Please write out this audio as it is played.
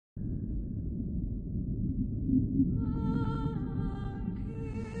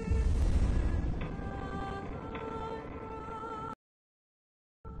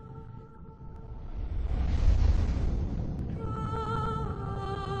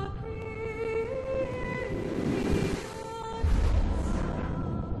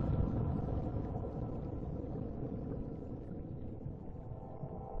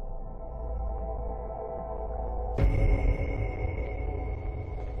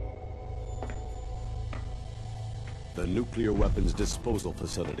The nuclear weapons disposal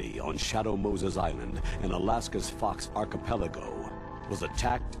facility on Shadow Moses Island in Alaska's Fox Archipelago was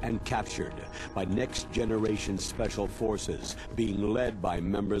attacked and captured by next-generation special forces being led by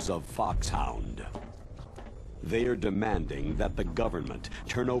members of Foxhound. They are demanding that the government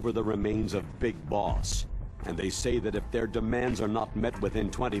turn over the remains of Big Boss, and they say that if their demands are not met within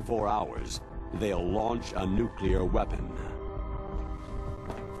 24 hours, they'll launch a nuclear weapon.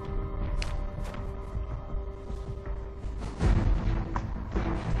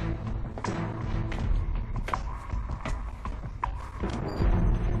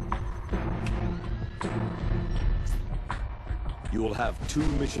 You will have two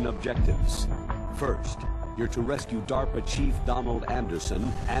mission objectives. First, you're to rescue DARPA Chief Donald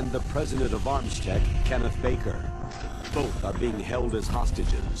Anderson and the President of Armstech, Kenneth Baker. Both are being held as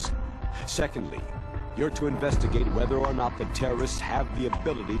hostages. Secondly, you're to investigate whether or not the terrorists have the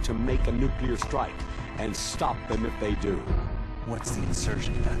ability to make a nuclear strike and stop them if they do. What's the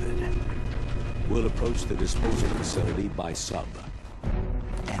insertion method? We'll approach the disposal facility by sub.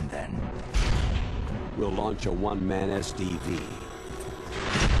 And then? We'll launch a one-man SDV.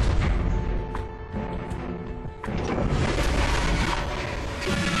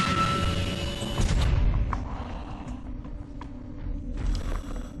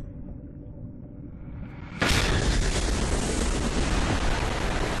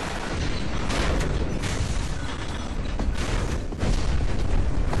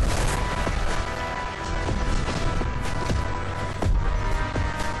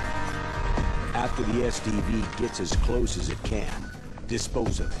 After the SDV gets as close as it can,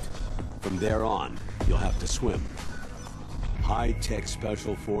 dispose of it. From there on, you'll have to swim. High-Tech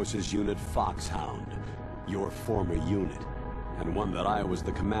Special Forces Unit Foxhound, your former unit, and one that I was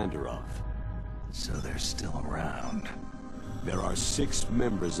the commander of. So they're still around. There are 6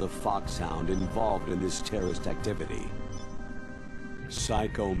 members of Foxhound involved in this terrorist activity.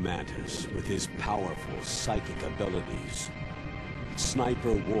 Psycho Mantis, with his powerful psychic abilities.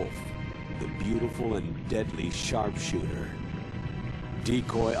 Sniper Wolf, the beautiful and deadly sharpshooter.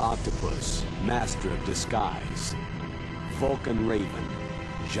 Decoy Octopus, master of disguise. Vulcan Raven,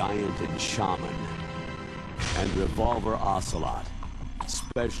 giant and shaman. And Revolver Ocelot,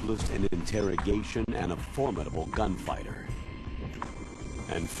 specialist in interrogation and a formidable gunfighter.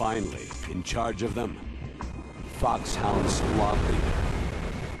 And finally, in charge of them, Foxhound squad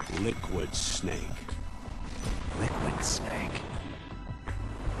leader, Liquid Snake. Liquid Snake.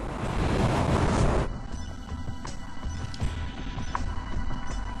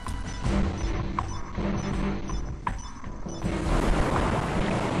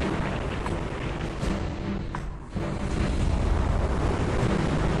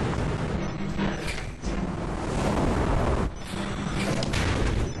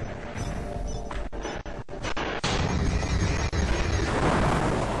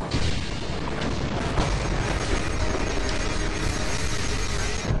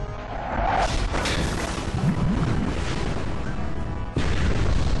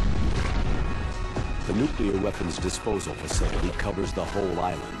 The nuclear weapons disposal facility covers the whole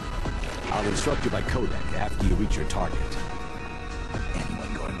island. I'll instruct you by codec after you reach your target.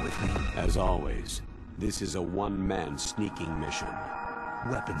 Anyone going with me? As always, this is a one-man sneaking mission.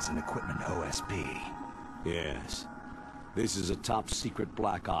 Weapons and equipment OSP. Yes. This is a top-secret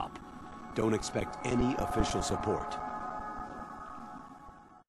black op. Don't expect any official support.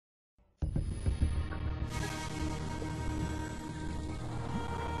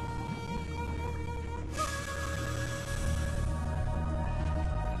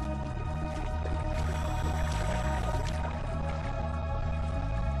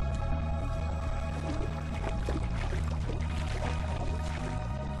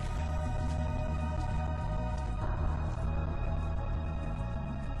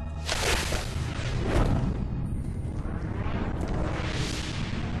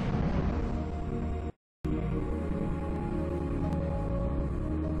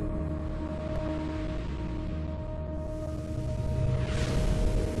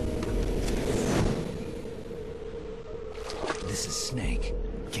 This is Snake.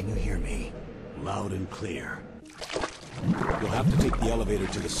 Can you hear me? Loud and clear. You'll have to take the elevator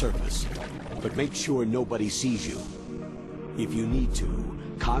to the surface, but make sure nobody sees you. If you need to,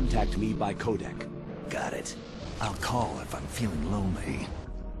 contact me by codec. Got it. I'll call if I'm feeling lonely.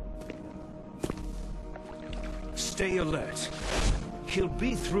 Stay alert. He'll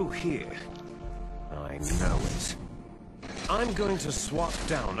be through here. I know it. I'm going to swat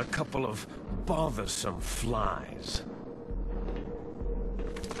down a couple of bothersome flies.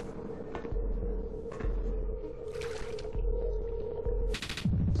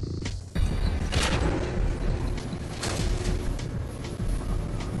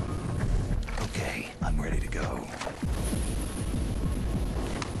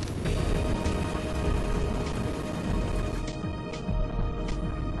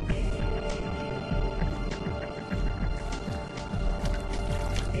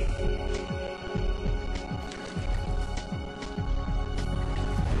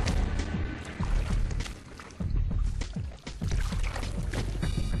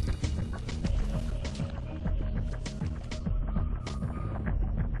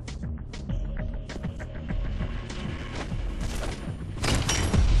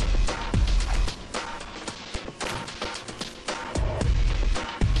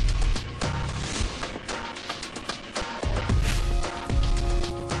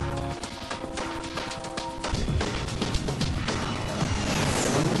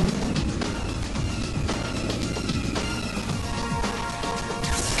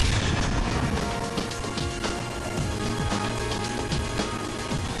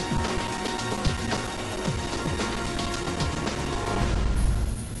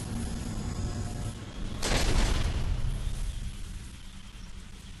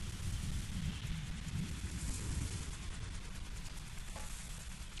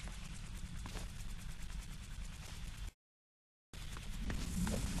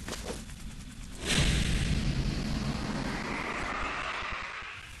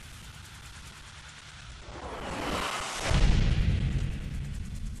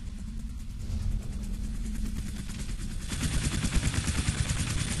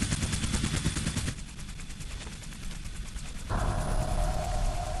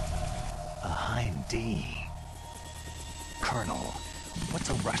 R9D. Colonel, what's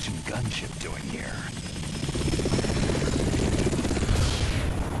a Russian gunship doing here?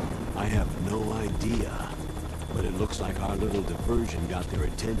 I have no idea, but it looks like our little diversion got their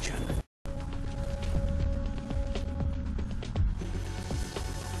attention.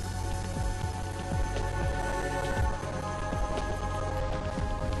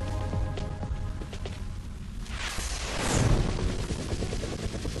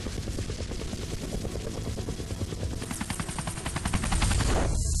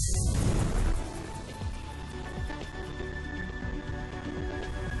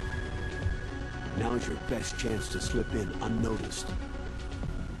 Now's your best chance to slip in unnoticed.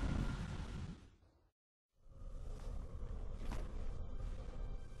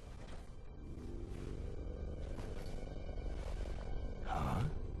 Huh?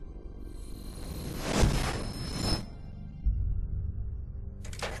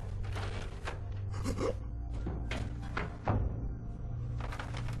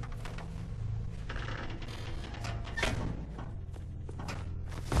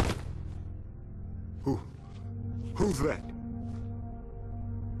 Who's that?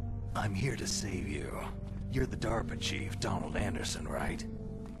 I'm here to save you. You're the DARPA chief, Donald Anderson, right?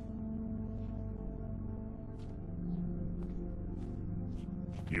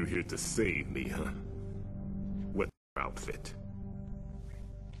 You here to save me, huh? What outfit?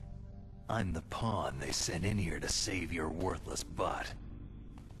 I'm the pawn they sent in here to save your worthless butt.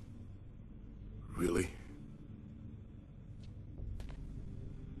 Really?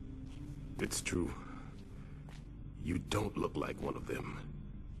 It's true. You don't look like one of them.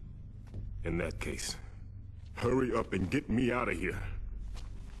 In that case, hurry up and get me out of here.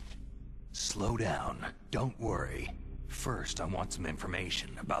 Slow down. Don't worry. First, I want some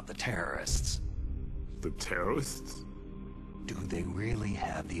information about the terrorists. The terrorists? Do they really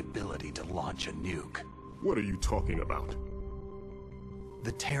have the ability to launch a nuke? What are you talking about?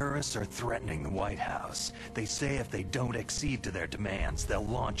 The terrorists are threatening the White House. They say if they don't accede to their demands, they'll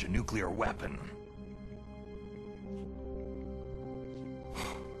launch a nuclear weapon.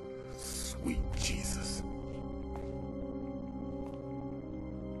 Sweet Jesus.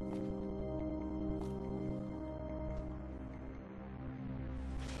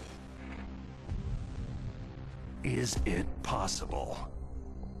 Is it possible?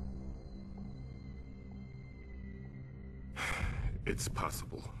 It's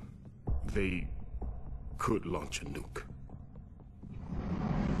possible. They could launch a nuke.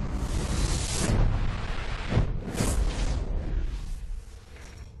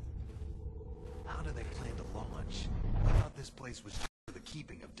 How do they plan to launch? I thought this place was for the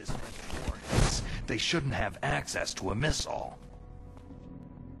keeping of dismantled warheads. They shouldn't have access to a missile.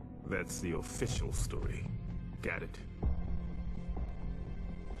 That's the official story. Got it.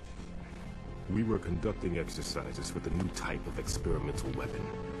 We were conducting exercises with a new type of experimental weapon.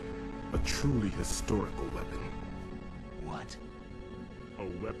 A truly historical weapon. What? A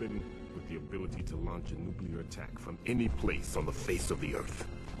weapon with the ability to launch a nuclear attack from any place on the face of the Earth.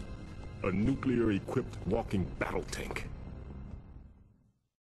 A nuclear-equipped walking battle tank.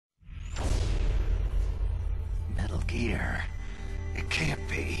 Metal Gear. It can't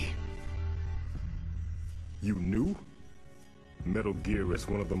be. You knew? Metal Gear is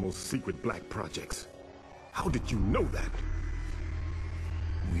one of the most secret black projects. How did you know that?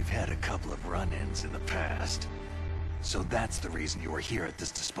 We've had a couple of run-ins in the past. So that's the reason you were here at this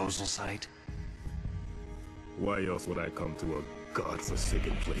disposal site? Why else would I come to a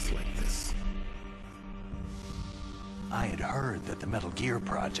godforsaken place like this? I had heard that the Metal Gear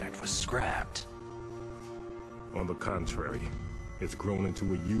project was scrapped. On the contrary, it's grown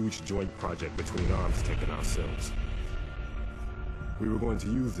into a huge joint project between ArmsTech and ourselves. We were going to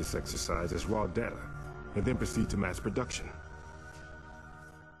use this exercise as raw data, and then proceed to mass production.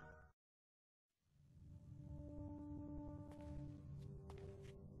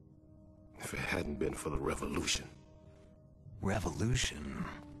 If it hadn't been for the revolution. Revolution?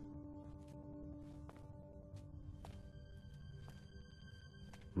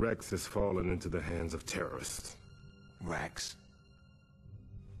 Rex has fallen into the hands of terrorists. Rex?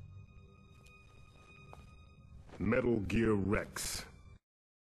 Metal Gear Rex.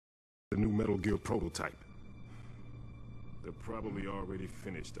 The new Metal Gear prototype. They're probably already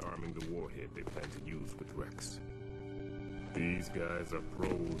finished arming the warhead they plan to use with Rex. These guys are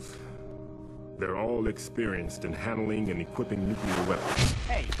pros. They're all experienced in handling and equipping nuclear weapons.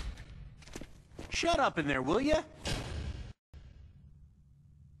 Hey! Shut up in there, will ya?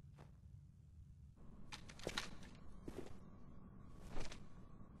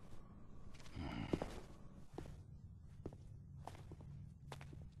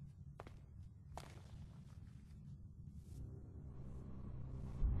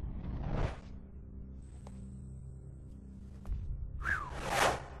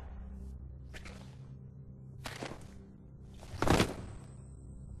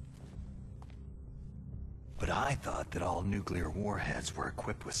 I thought that all nuclear warheads were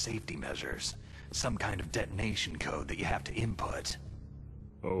equipped with safety measures. Some kind of detonation code that you have to input.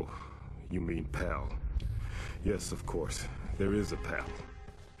 Oh, you mean PAL. Yes, of course. There is a PAL.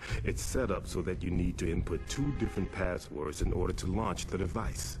 It's set up so that you need to input 2 different passwords in order to launch the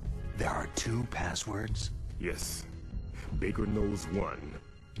device. There are 2 passwords? Yes. Baker knows one,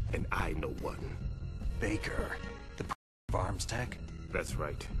 and I know one. Baker, the of arms tech? That's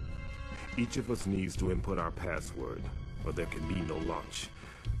right. Each of us needs to input our password, or there can be no launch.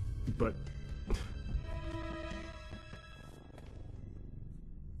 But...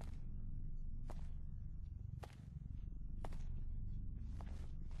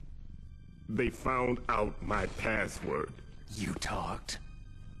 they found out my password. You talked?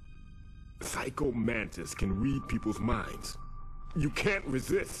 Psycho Mantis can read people's minds. You can't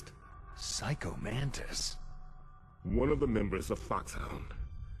resist. Psycho Mantis? One of the members of Foxhound.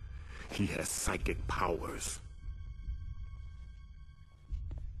 He has psychic powers.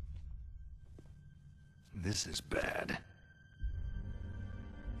 This is bad.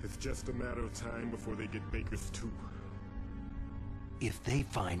 It's just a matter of time before they get Baker's too. If they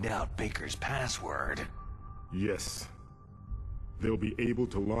find out Baker's password... Yes. They'll be able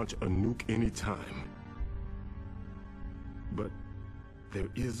to launch a nuke anytime. But there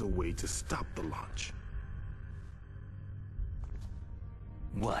is a way to stop the launch.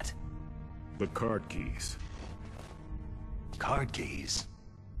 What? The card keys. Card keys?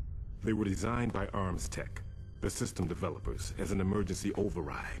 They were designed by Arms Tech, the system developers, as an emergency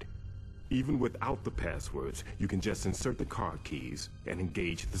override. Even without the passwords, you can just insert the card keys and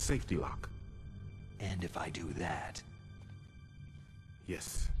engage the safety lock. And if I do that...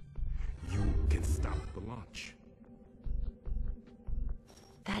 Yes, you can stop the launch.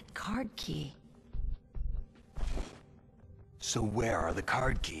 That card key. So where are the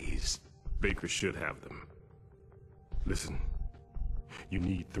card keys? Baker should have them. Listen, you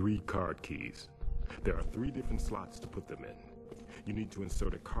need 3 card keys. There are 3 different slots to put them in. You need to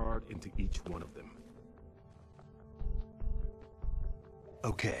insert a card into each one of them.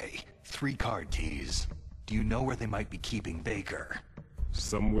 Okay, 3 card keys. Do you know where they might be keeping Baker?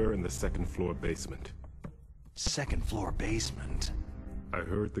 Somewhere in the 2nd floor basement. 2nd floor basement? I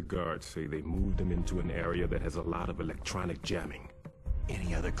heard the guards say they moved him into an area that has a lot of electronic jamming.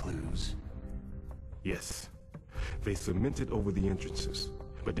 Any other clues? Yes. They cemented over the entrances,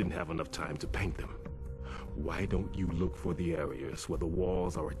 but didn't have enough time to paint them. Why don't you look for the areas where the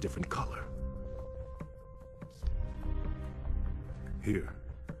walls are a different color? Here,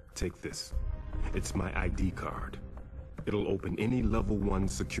 take this. It's my ID card. It'll open any level 1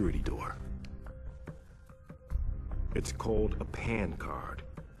 security door. It's called a PAN card.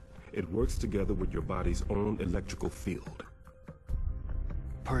 It works together with your body's own electrical field.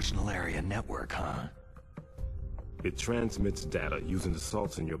 Personal area network, huh? It transmits data using the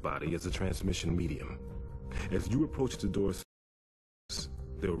salts in your body as a transmission medium. As you approach the doors,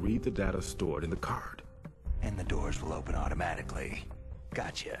 they'll read the data stored in the card. And the doors will open automatically.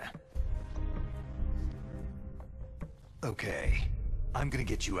 Gotcha. Okay, I'm gonna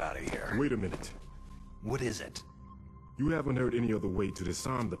get you out of here. Wait a minute. What is it? You haven't heard any other way to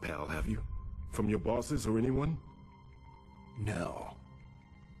disarm the PAL, have you? From your bosses or anyone? No.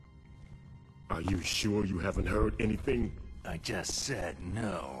 Are you sure you haven't heard anything? I just said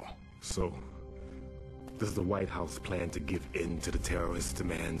no. So, does the White House plan to give in to the terrorists'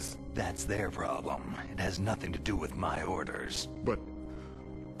 demands? That's their problem. It has nothing to do with my orders. But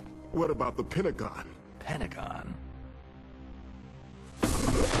what about the Pentagon? Pentagon?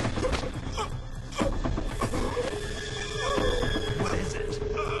 What is it?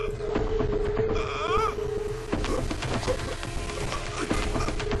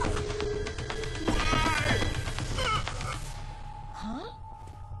 Huh?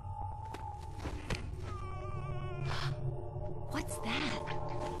 What's that?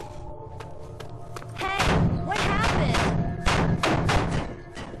 Hey, what happened?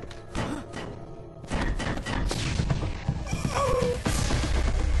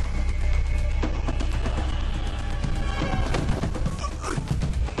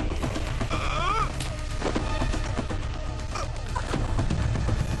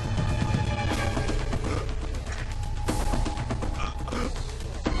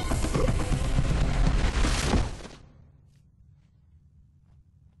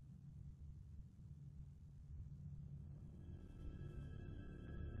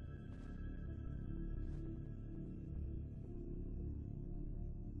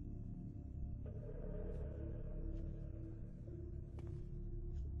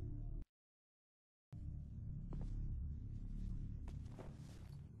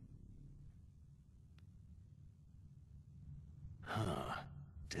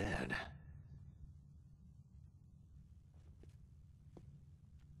 dead.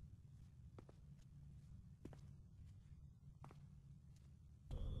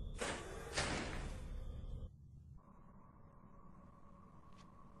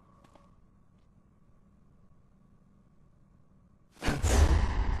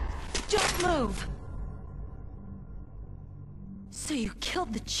 Don't move! So you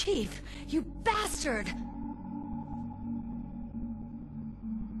killed the chief, you bastard!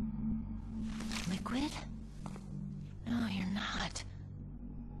 Liquid? No, you're not.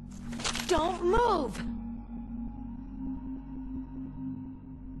 Don't move!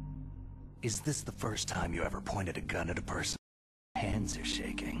 Is this the first time you ever pointed a gun at a person? Hands are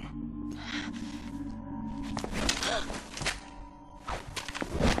shaking.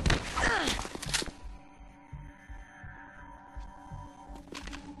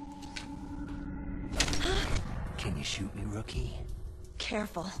 Can you shoot me, rookie?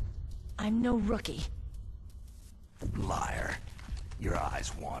 Careful. I'm no rookie. Liar. Your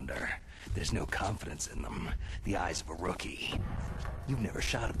eyes wander. There's no confidence in them. The eyes of a rookie. You've never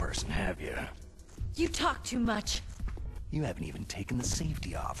shot a person, have you? You talk too much. You haven't even taken the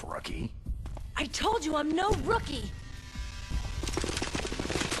safety off, rookie. I told you I'm no rookie!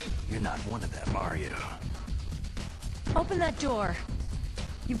 You're not one of them, are you? Open that door.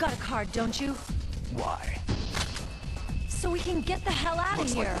 You've got a card, don't you? Why? So we can get the hell out of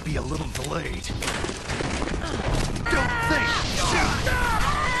Looks here. like we'll be a little delayed. Don't think! Shoot!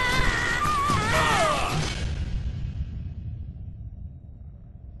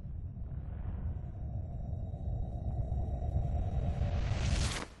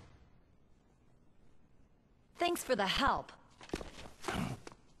 Thanks for the help.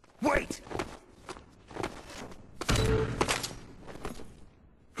 Wait!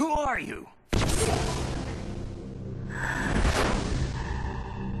 Who are you?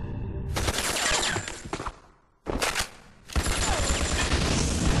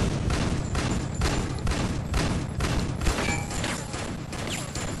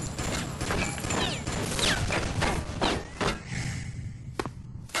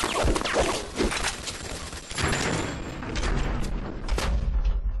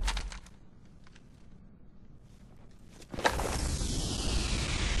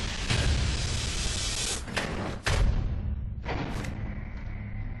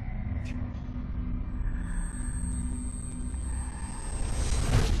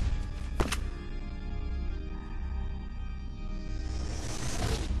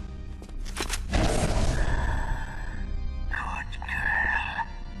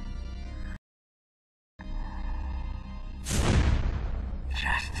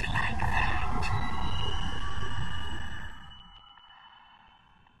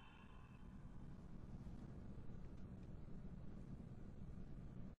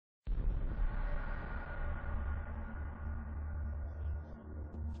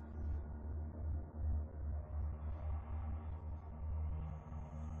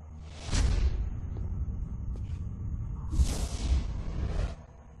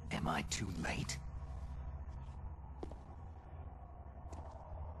 Am I too late?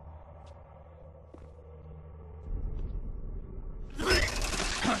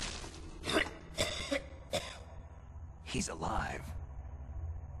 He's alive.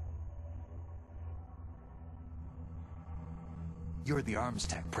 You're the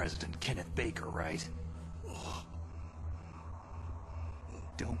Armstech president, Kenneth Baker, right?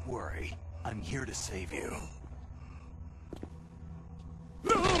 Don't worry. I'm here to save you.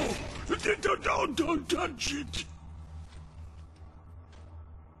 No! Don't touch it!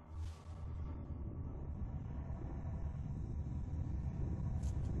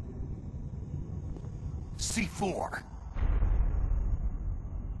 C4.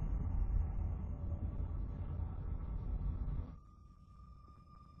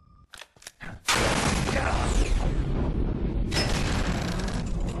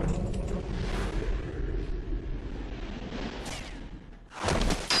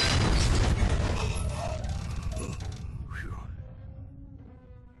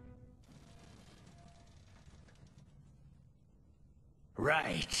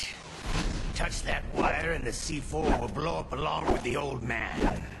 Right. Touch that wire and the C4 will blow up along with the old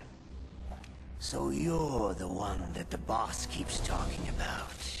man. So you're the one that the boss keeps talking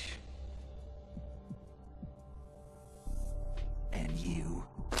about. And you?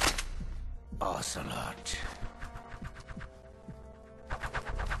 Ocelot.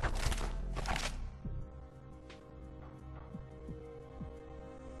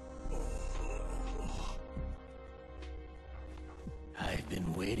 I've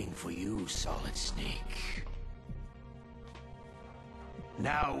been waiting for you, Solid Snake.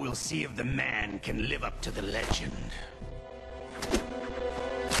 Now we'll see if the man can live up to the legend.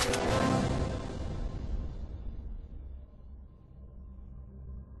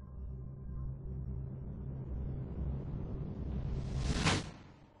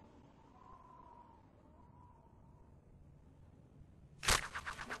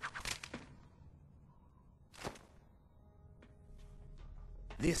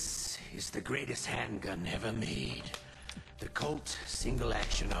 This is the greatest handgun ever made. The Colt Single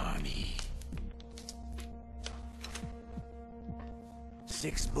Action Army.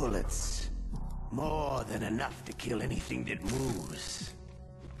 6 bullets. More than enough to kill anything that moves.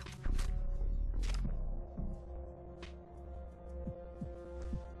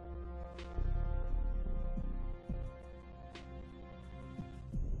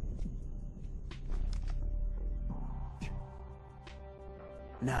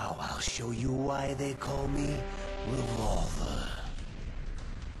 Now I'll show you why they call me Revolver.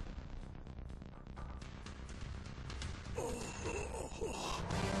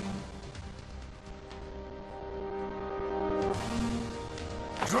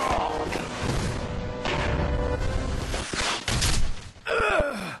 Draw!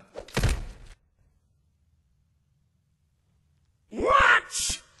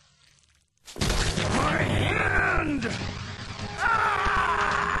 What? My hand!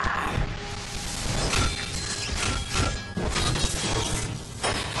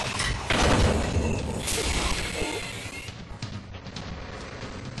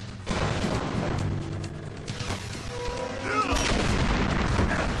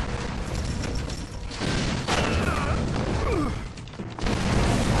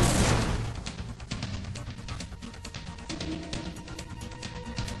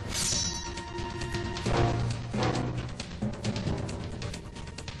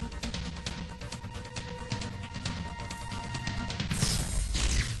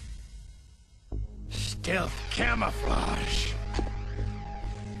 Stealth camouflage.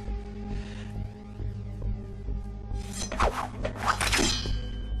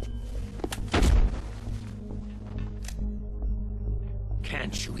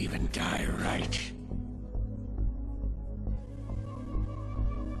 Can't you even die right?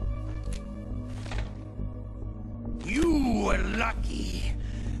 You were lucky.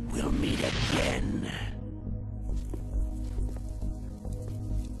 We'll meet again.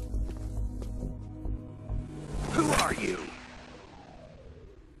 Who are you?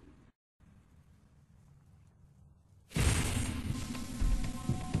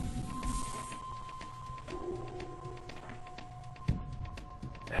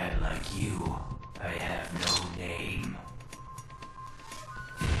 And like you, I have no name.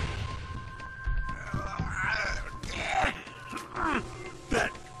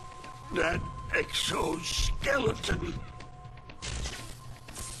 That exoskeleton.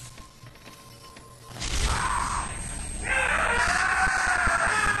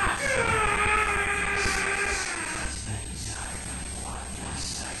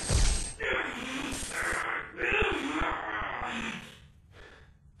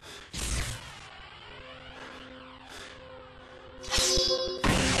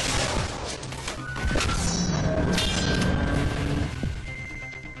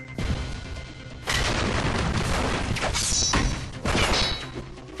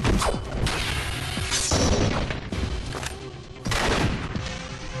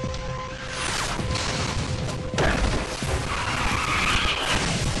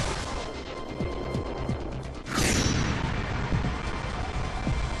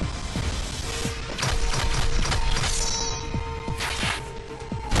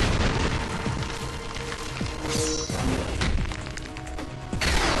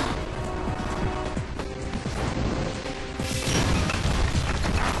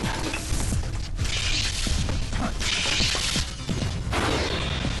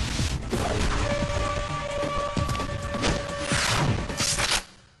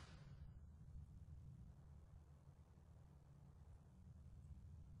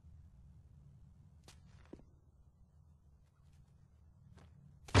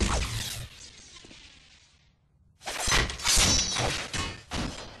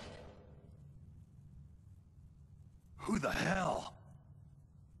 Who the hell?